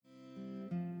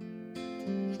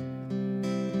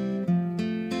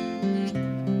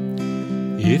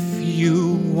If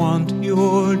you want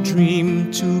your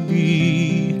dream to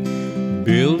be,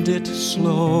 build it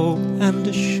slow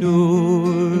and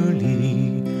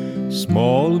surely.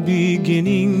 Small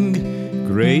beginning,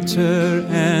 greater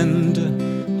end,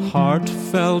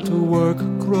 heartfelt work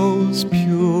grows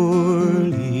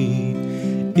purely.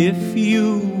 If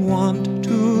you want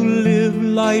to live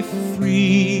life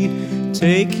free,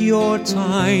 take your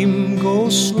time, go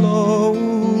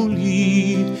slowly.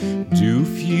 Do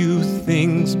few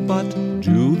things, but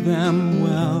do them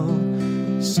well.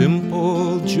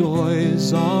 Simple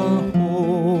joys are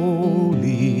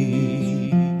holy.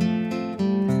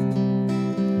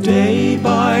 Day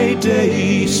by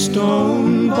day,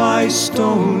 stone by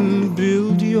stone,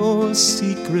 build your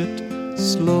secret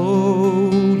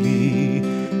slowly.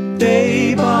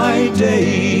 Day by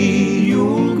day,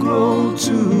 you'll grow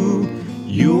too.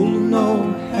 You'll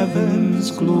know heaven's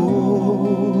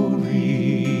glory.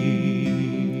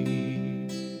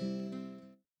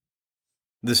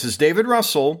 This is David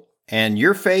Russell, and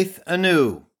Your Faith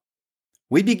Anew.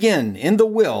 We begin in the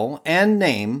will and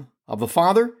name of the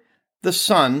Father, the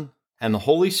Son, and the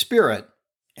Holy Spirit.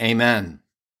 Amen.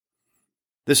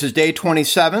 This is day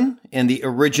 27 in the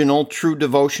original True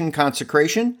Devotion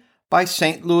consecration by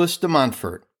St. Louis de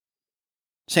Montfort.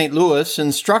 St. Louis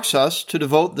instructs us to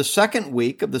devote the second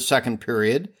week of the second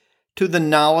period to the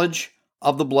knowledge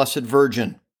of the Blessed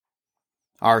Virgin.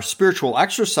 Our spiritual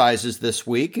exercises this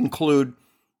week include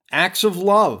acts of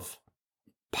love,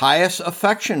 pious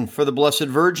affection for the Blessed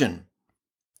Virgin,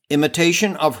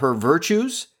 imitation of her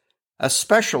virtues,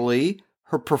 especially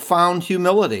her profound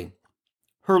humility,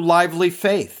 her lively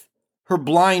faith, her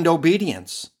blind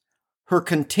obedience, her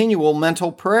continual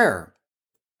mental prayer,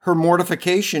 her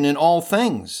mortification in all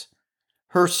things,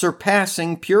 her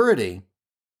surpassing purity,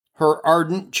 her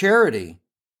ardent charity,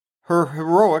 her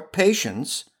heroic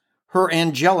patience, her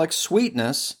angelic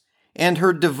sweetness, and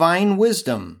her divine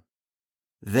wisdom,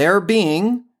 there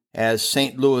being, as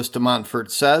St. Louis de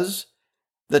Montfort says,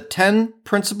 the 10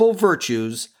 principal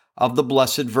virtues of the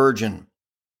Blessed Virgin.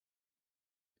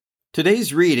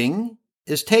 Today's reading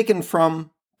is taken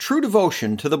from True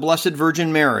Devotion to the Blessed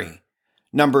Virgin Mary,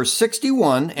 numbers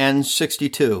 61 and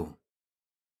 62.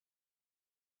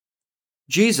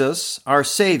 Jesus, our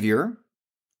Savior,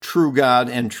 true God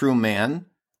and true man,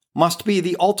 must be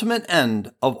the ultimate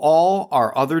end of all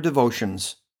our other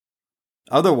devotions.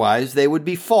 Otherwise, they would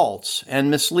be false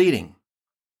and misleading.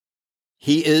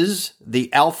 He is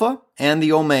the Alpha and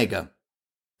the Omega,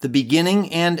 the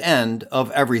beginning and end of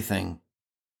everything.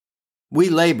 We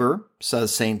labor,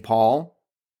 says St. Paul,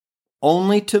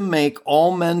 only to make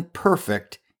all men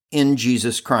perfect in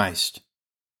Jesus Christ.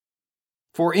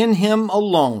 For in him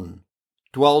alone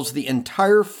dwells the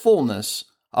entire fullness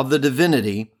of the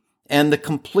divinity and the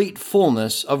complete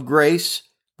fullness of grace,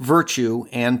 virtue,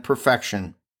 and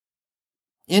perfection.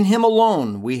 In him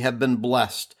alone we have been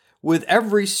blessed with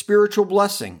every spiritual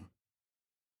blessing.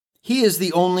 He is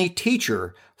the only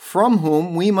teacher from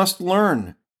whom we must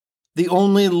learn, the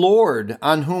only Lord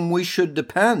on whom we should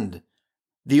depend,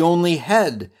 the only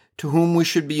head to whom we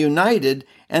should be united,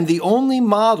 and the only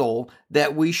model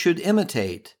that we should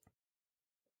imitate.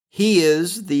 He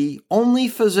is the only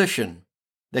physician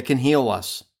that can heal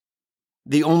us,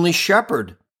 the only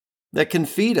shepherd that can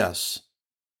feed us,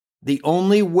 the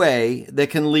only way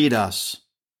that can lead us,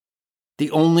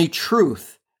 the only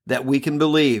truth that we can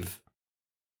believe,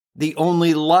 the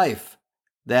only life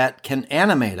that can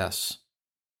animate us.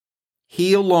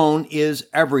 He alone is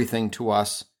everything to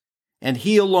us, and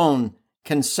he alone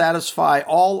can satisfy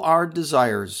all our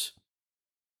desires.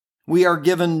 We are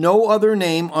given no other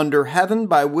name under heaven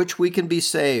by which we can be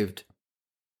saved.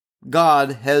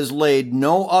 God has laid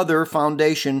no other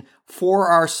foundation for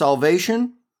our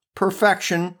salvation,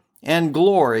 perfection, and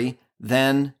glory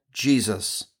than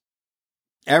Jesus.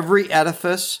 Every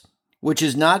edifice which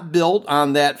is not built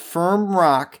on that firm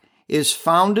rock is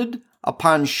founded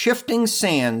upon shifting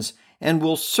sands and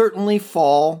will certainly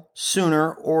fall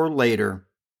sooner or later.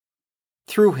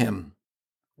 Through him,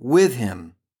 with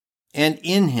him, and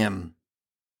in him,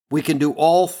 we can do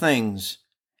all things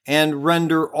and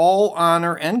render all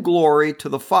honor and glory to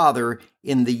the Father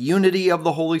in the unity of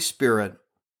the Holy Spirit.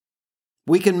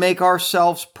 We can make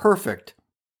ourselves perfect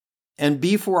and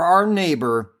be for our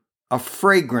neighbor a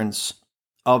fragrance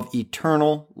of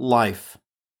eternal life.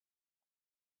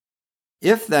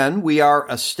 If then we are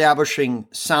establishing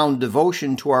sound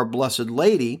devotion to our Blessed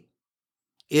Lady,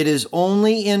 it is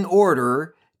only in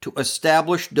order to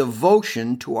establish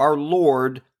devotion to our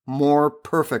Lord more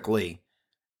perfectly,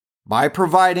 by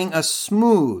providing a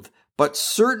smooth but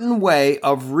certain way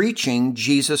of reaching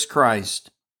Jesus Christ.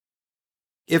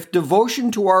 If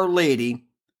devotion to Our Lady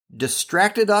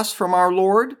distracted us from our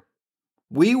Lord,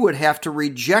 we would have to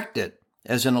reject it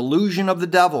as an illusion of the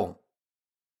devil.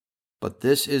 But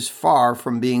this is far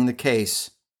from being the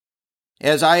case.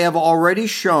 As I have already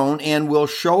shown and will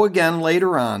show again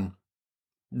later on,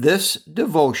 this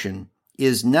devotion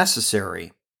is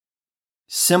necessary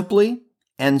simply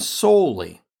and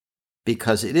solely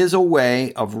because it is a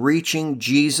way of reaching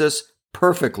Jesus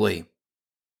perfectly,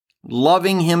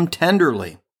 loving Him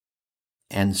tenderly,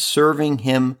 and serving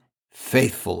Him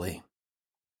faithfully.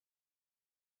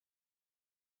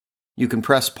 You can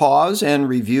press pause and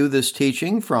review this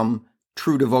teaching from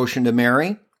True Devotion to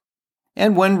Mary,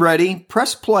 and when ready,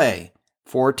 press play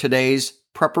for today's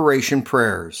preparation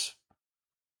prayers.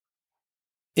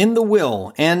 In the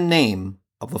will and name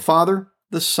of the Father,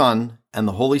 the Son, and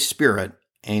the Holy Spirit,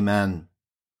 Amen.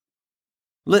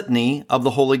 Litany of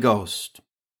the Holy Ghost.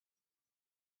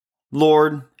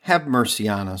 Lord, have mercy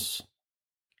on us.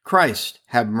 Christ,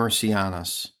 have mercy on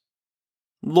us.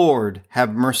 Lord,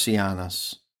 have mercy on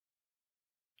us.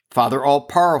 Father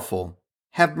all-powerful,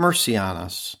 have mercy on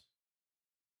us.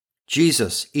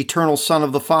 Jesus, eternal Son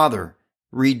of the Father,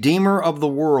 Redeemer of the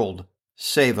world,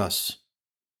 save us.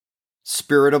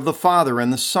 Spirit of the Father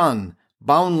and the Son,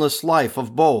 boundless life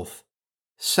of both,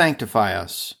 sanctify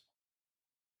us.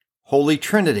 Holy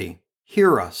Trinity,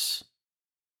 hear us.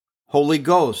 Holy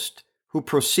Ghost, who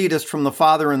proceedest from the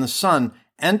Father and the Son,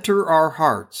 enter our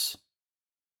hearts.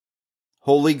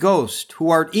 Holy Ghost, who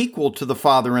art equal to the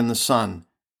Father and the Son,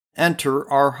 enter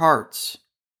our hearts.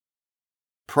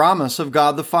 Promise of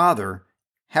God the Father,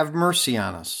 have mercy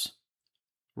on us.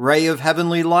 Ray of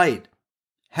heavenly light,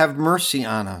 have mercy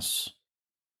on us.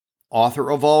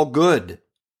 Author of all good,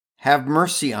 have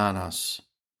mercy on us.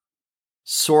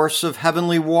 Source of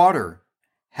heavenly water,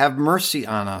 have mercy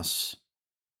on us.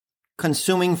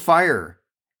 Consuming fire,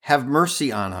 have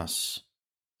mercy on us.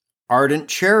 Ardent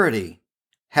charity,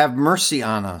 have mercy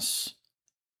on us.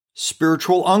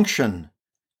 Spiritual unction,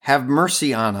 have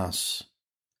mercy on us.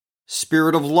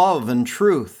 Spirit of love and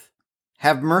truth,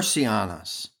 have mercy on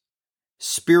us.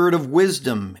 Spirit of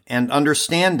wisdom and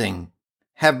understanding,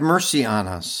 have mercy on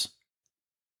us.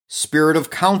 Spirit of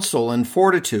counsel and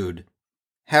fortitude,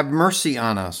 have mercy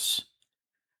on us.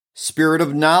 Spirit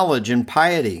of knowledge and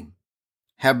piety,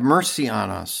 have mercy on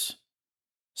us.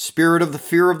 Spirit of the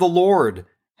fear of the Lord,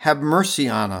 have mercy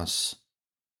on us.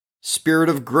 Spirit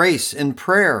of grace and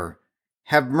prayer,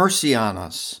 have mercy on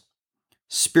us.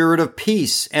 Spirit of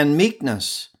peace and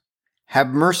meekness, have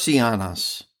mercy on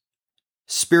us.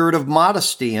 Spirit of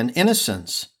modesty and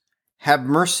innocence, have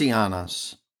mercy on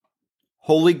us.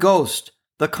 Holy Ghost,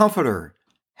 the Comforter,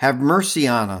 have mercy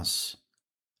on us.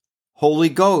 Holy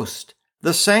Ghost,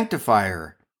 the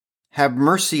Sanctifier, have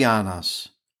mercy on us.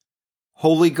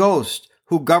 Holy Ghost,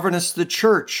 who governest the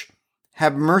Church,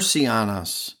 have mercy on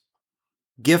us.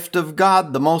 Gift of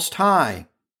God the Most High,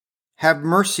 have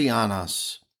mercy on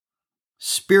us.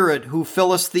 Spirit who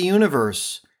fillest the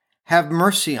universe, have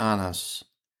mercy on us.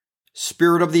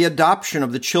 Spirit of the adoption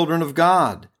of the children of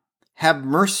God, have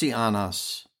mercy on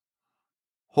us.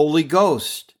 Holy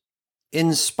Ghost,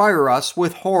 inspire us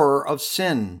with horror of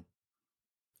sin.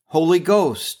 Holy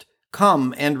Ghost,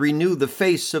 come and renew the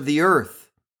face of the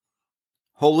earth.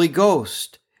 Holy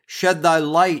Ghost, shed thy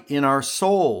light in our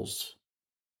souls.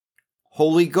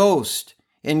 Holy Ghost,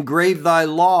 engrave thy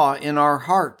law in our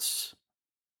hearts.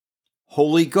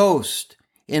 Holy Ghost,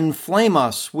 inflame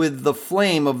us with the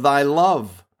flame of thy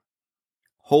love.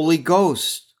 Holy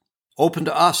Ghost, open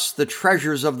to us the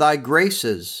treasures of thy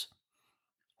graces.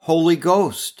 Holy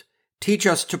Ghost, teach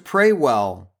us to pray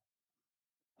well.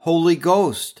 Holy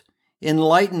Ghost,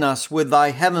 enlighten us with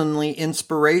thy heavenly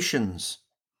inspirations.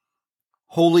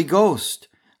 Holy Ghost,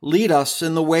 lead us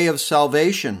in the way of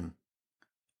salvation.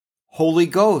 Holy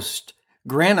Ghost,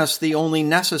 grant us the only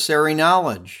necessary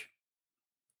knowledge.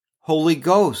 Holy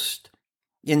Ghost,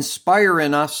 inspire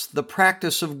in us the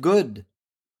practice of good.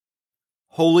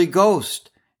 Holy Ghost,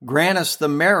 grant us the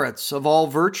merits of all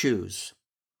virtues.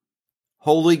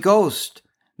 Holy Ghost,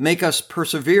 make us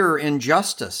persevere in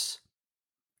justice.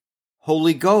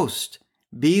 Holy Ghost,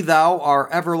 be thou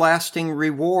our everlasting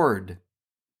reward.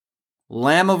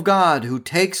 Lamb of God, who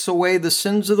takes away the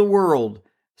sins of the world,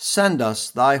 send us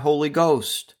thy Holy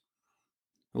Ghost.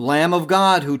 Lamb of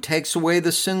God, who takes away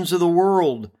the sins of the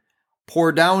world,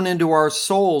 pour down into our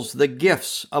souls the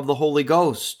gifts of the Holy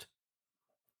Ghost.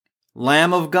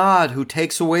 Lamb of God, who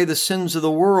takes away the sins of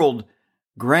the world,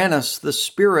 grant us the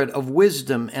spirit of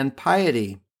wisdom and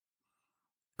piety.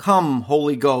 Come,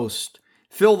 Holy Ghost,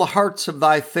 fill the hearts of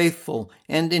thy faithful,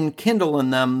 and enkindle in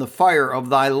them the fire of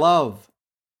thy love.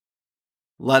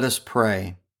 Let us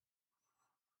pray.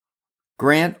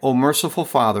 Grant, O merciful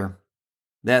Father,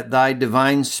 that thy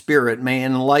divine Spirit may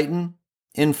enlighten,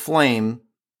 inflame,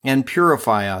 and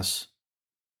purify us,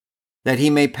 that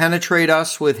he may penetrate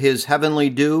us with his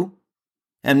heavenly dew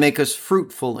and make us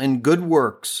fruitful in good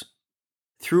works,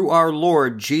 through our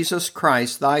Lord Jesus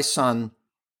Christ, thy Son,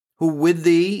 who with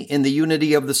thee in the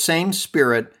unity of the same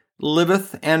Spirit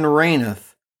liveth and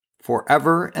reigneth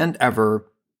forever and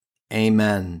ever.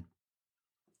 Amen.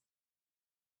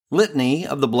 Litany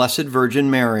of the Blessed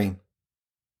Virgin Mary.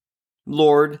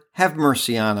 Lord, have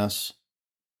mercy on us.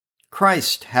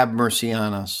 Christ, have mercy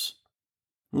on us.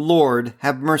 Lord,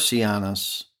 have mercy on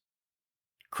us.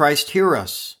 Christ, hear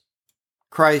us.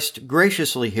 Christ,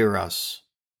 graciously hear us.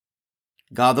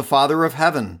 God the Father of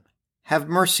heaven, have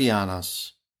mercy on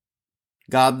us.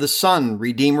 God the Son,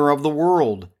 Redeemer of the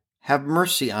world, have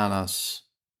mercy on us.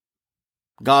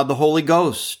 God the Holy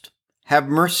Ghost, have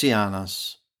mercy on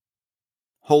us.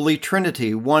 Holy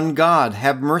Trinity, one God,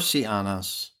 have mercy on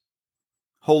us.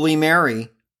 Holy Mary,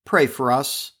 pray for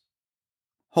us.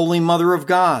 Holy Mother of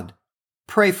God,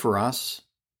 pray for us.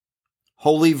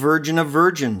 Holy Virgin of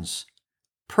Virgins,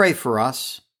 pray for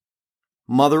us.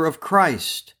 Mother of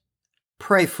Christ,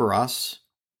 pray for us.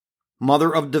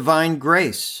 Mother of divine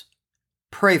grace,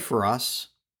 pray for us.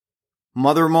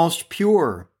 Mother most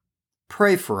pure,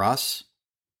 pray for us.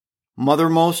 Mother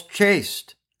most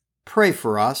chaste, pray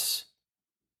for us.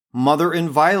 Mother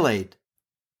inviolate,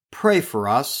 pray for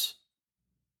us.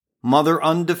 Mother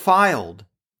undefiled,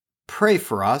 pray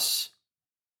for us.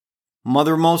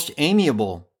 Mother most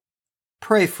amiable,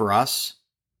 pray for us.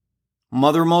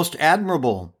 Mother most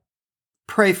admirable,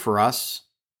 pray for us.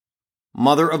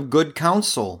 Mother of good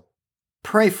counsel,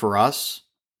 pray for us.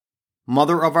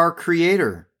 Mother of our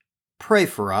Creator, pray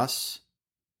for us.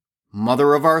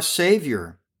 Mother of our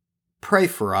Savior, pray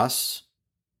for us.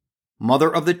 Mother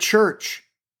of the Church,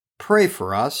 pray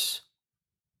for us.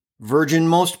 Virgin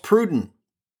most prudent,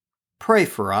 pray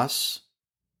for us.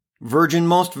 Virgin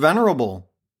most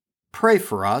venerable, pray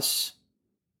for us.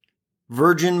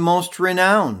 Virgin most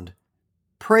renowned,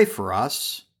 pray for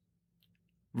us.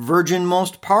 Virgin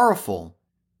most powerful,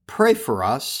 pray for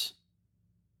us.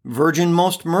 Virgin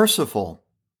most merciful,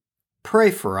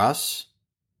 pray for us.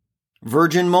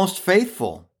 Virgin most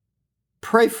faithful,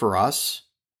 pray for us.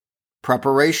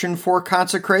 Preparation for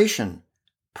consecration,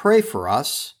 pray for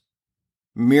us.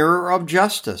 Mirror of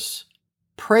justice,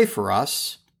 pray for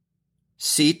us.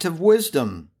 Seat of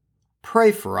wisdom,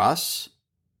 pray for us.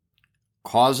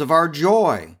 Cause of our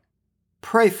joy,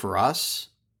 pray for us.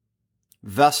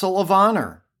 Vessel of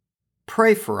honor,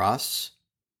 pray for us.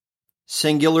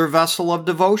 Singular vessel of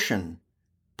devotion,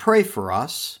 pray for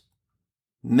us.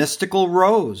 Mystical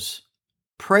rose,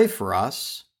 pray for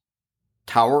us.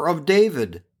 Tower of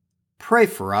David, pray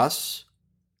for us.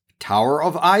 Tower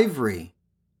of ivory,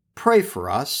 pray for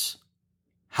us.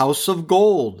 House of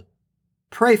gold,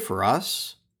 pray for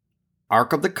us.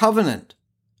 Ark of the Covenant,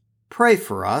 pray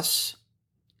for us.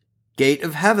 Gate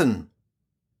of heaven,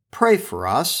 pray for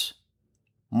us.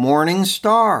 Morning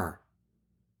star,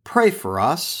 pray for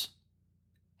us.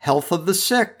 Health of the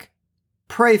sick,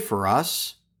 pray for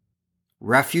us.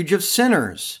 Refuge of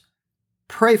sinners,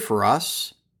 pray for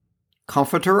us.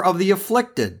 Comforter of the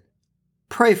afflicted,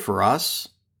 pray for us.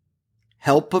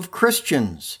 Help of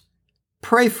Christians,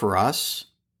 pray for us.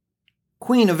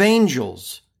 Queen of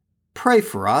angels, pray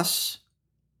for us.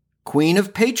 Queen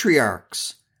of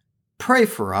patriarchs, pray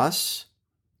for us.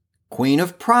 Queen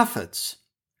of prophets,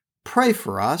 pray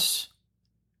for us.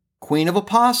 Queen of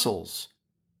apostles,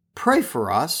 pray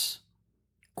for us.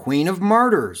 Queen of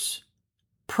martyrs,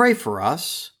 pray for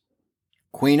us.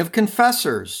 Queen of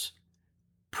confessors,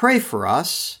 pray for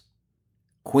us.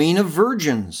 Queen of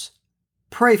virgins,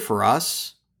 pray for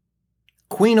us.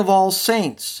 Queen of all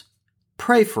saints,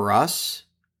 pray for us.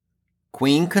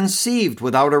 Queen conceived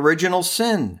without original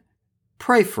sin,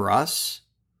 pray for us.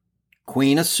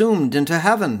 Queen assumed into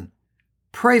heaven,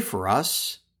 pray for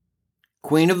us.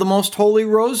 Queen of the Most Holy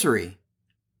Rosary,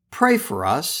 pray for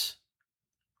us.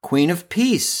 Queen of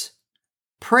Peace,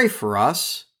 pray for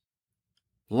us.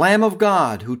 Lamb of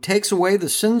God, who takes away the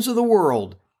sins of the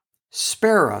world,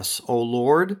 spare us, O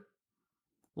Lord.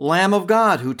 Lamb of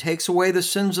God, who takes away the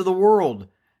sins of the world,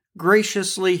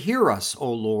 graciously hear us,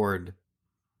 O Lord.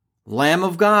 Lamb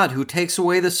of God, who takes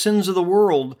away the sins of the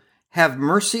world, have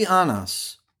mercy on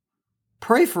us.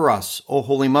 Pray for us, O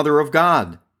Holy Mother of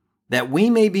God, that we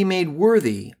may be made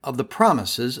worthy of the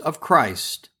promises of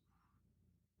Christ.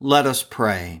 Let us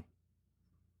pray.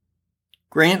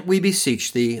 Grant, we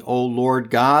beseech thee, O Lord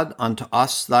God, unto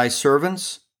us thy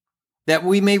servants, that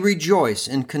we may rejoice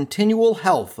in continual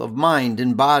health of mind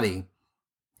and body,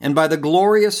 and by the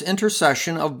glorious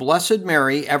intercession of Blessed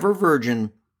Mary, ever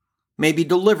Virgin, may be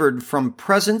delivered from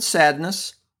present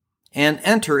sadness and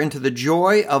enter into the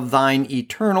joy of thine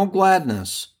eternal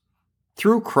gladness.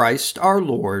 Through Christ our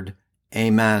Lord.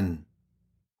 Amen.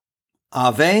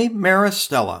 Ave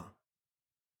Maristella.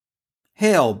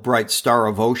 Hail, bright star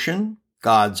of ocean,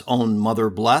 God's own mother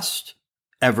blessed,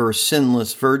 ever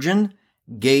sinless virgin,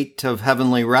 gate of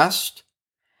heavenly rest.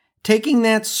 Taking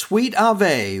that sweet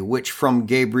Ave which from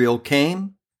Gabriel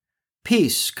came,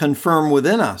 peace confirm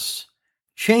within us,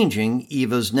 changing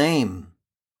Eva's name.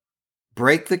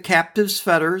 Break the captive's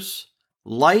fetters,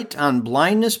 light on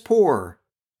blindness pour,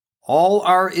 all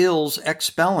our ills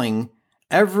expelling,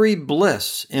 every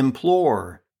bliss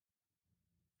implore.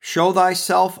 Show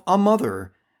thyself a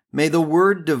mother, may the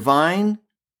Word divine,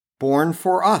 born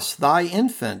for us thy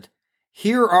infant,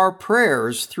 hear our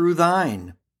prayers through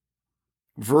thine.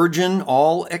 Virgin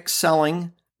all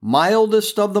excelling,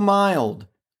 mildest of the mild,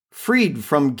 freed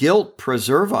from guilt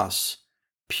preserve us,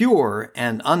 pure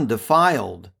and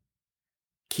undefiled.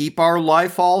 Keep our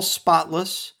life all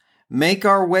spotless, make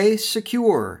our way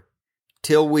secure,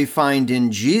 till we find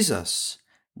in Jesus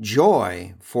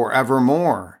joy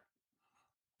forevermore.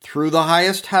 Through the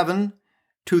highest heaven,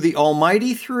 to the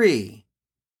Almighty Three,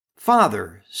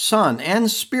 Father, Son,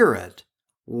 and Spirit,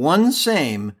 one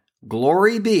same,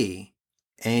 glory be.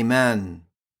 Amen.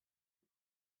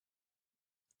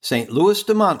 St. Louis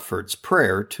de Montfort's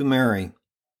Prayer to Mary.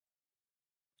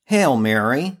 Hail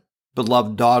Mary,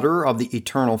 beloved daughter of the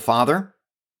Eternal Father.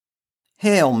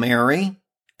 Hail Mary,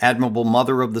 admirable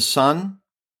Mother of the Son.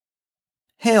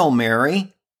 Hail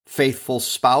Mary, faithful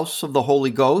spouse of the Holy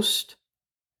Ghost.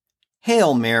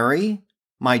 Hail Mary,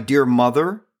 my dear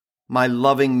Mother, my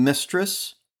loving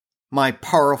Mistress, my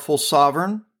powerful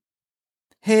Sovereign.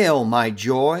 Hail, my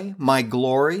joy, my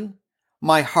glory,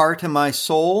 my heart and my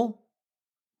soul.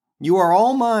 You are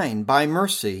all mine by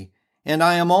mercy, and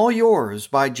I am all yours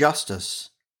by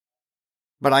justice.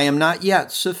 But I am not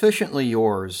yet sufficiently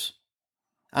yours.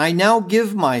 I now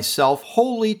give myself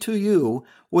wholly to you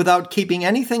without keeping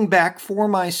anything back for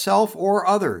myself or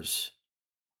others.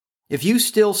 If you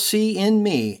still see in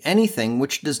me anything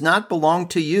which does not belong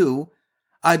to you,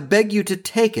 I beg you to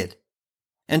take it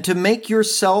and to make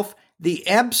yourself the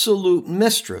absolute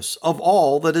mistress of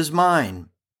all that is mine.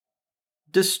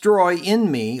 Destroy in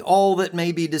me all that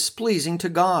may be displeasing to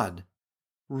God.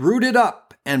 Root it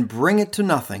up and bring it to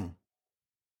nothing.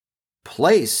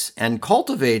 Place and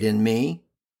cultivate in me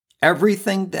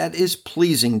everything that is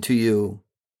pleasing to you.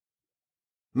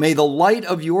 May the light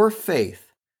of your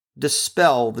faith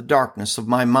dispel the darkness of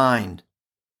my mind.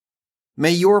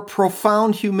 May your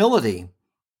profound humility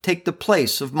take the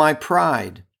place of my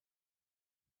pride.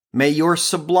 May your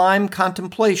sublime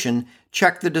contemplation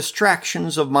check the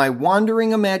distractions of my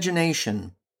wandering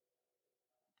imagination.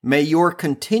 May your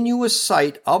continuous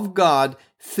sight of God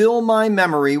fill my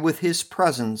memory with His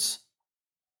presence.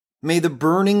 May the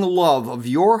burning love of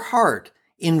your heart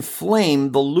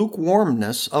inflame the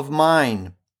lukewarmness of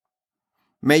mine.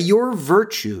 May your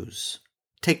virtues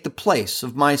take the place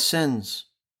of my sins.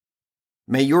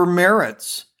 May your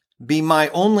merits be my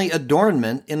only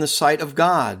adornment in the sight of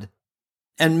God,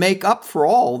 and make up for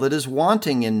all that is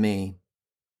wanting in me.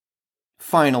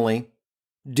 Finally,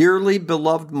 dearly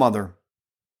beloved Mother,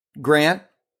 grant,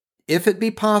 if it be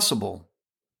possible,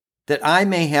 that I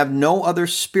may have no other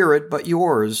spirit but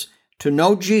yours to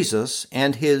know Jesus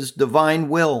and His divine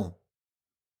will,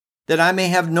 that I may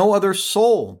have no other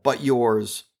soul but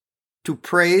yours to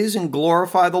praise and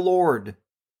glorify the Lord,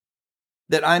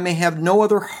 that I may have no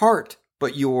other heart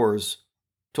but yours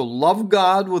to love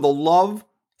God with a love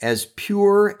as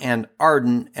pure and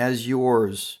ardent as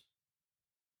yours.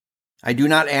 I do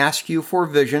not ask you for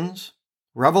visions,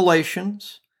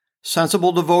 revelations,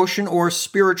 sensible devotion, or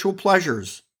spiritual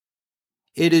pleasures.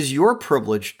 It is your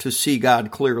privilege to see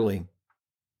God clearly.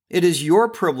 It is your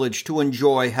privilege to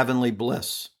enjoy heavenly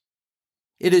bliss.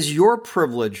 It is your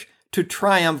privilege to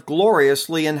triumph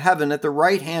gloriously in heaven at the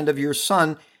right hand of your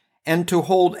Son and to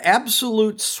hold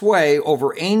absolute sway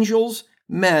over angels,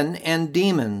 men, and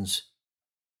demons.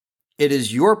 It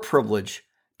is your privilege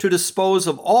to dispose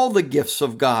of all the gifts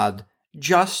of God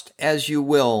just as you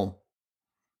will.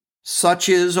 Such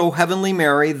is, O Heavenly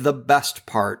Mary, the best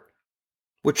part,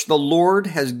 which the Lord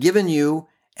has given you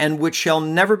and which shall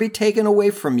never be taken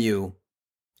away from you.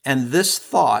 And this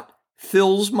thought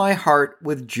fills my heart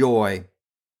with joy.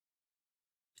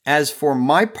 As for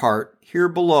my part here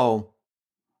below,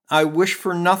 I wish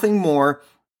for nothing more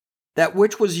that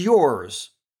which was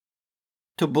yours,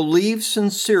 to believe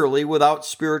sincerely without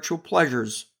spiritual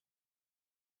pleasures,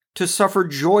 to suffer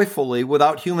joyfully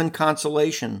without human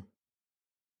consolation,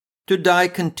 to die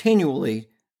continually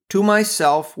to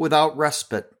myself without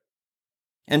respite,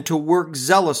 and to work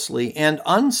zealously and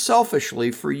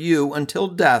unselfishly for you until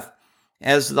death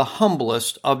as the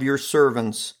humblest of your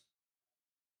servants.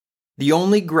 The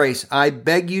only grace I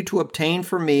beg you to obtain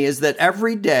for me is that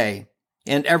every day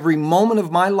and every moment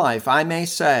of my life I may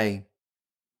say,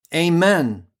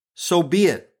 Amen, so be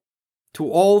it, to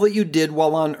all that you did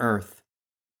while on earth.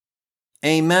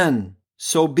 Amen,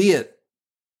 so be it,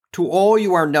 to all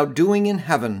you are now doing in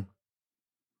heaven.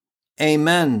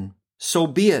 Amen, so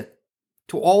be it,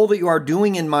 to all that you are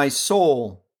doing in my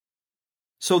soul,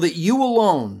 so that you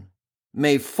alone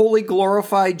may fully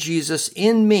glorify Jesus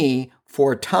in me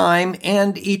for time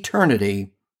and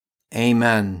eternity.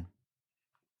 Amen.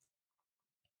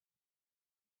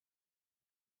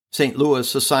 St.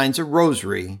 Louis assigns a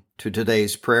rosary to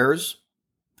today's prayers.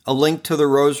 A link to the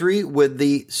rosary with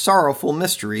the sorrowful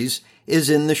mysteries is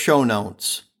in the show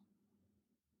notes.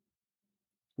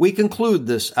 We conclude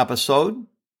this episode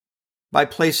by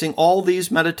placing all these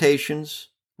meditations,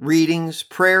 readings,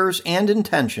 prayers, and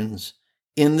intentions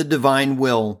in the divine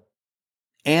will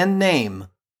and name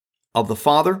of the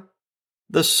Father,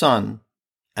 the Son,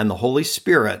 and the Holy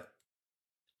Spirit.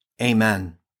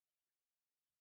 Amen.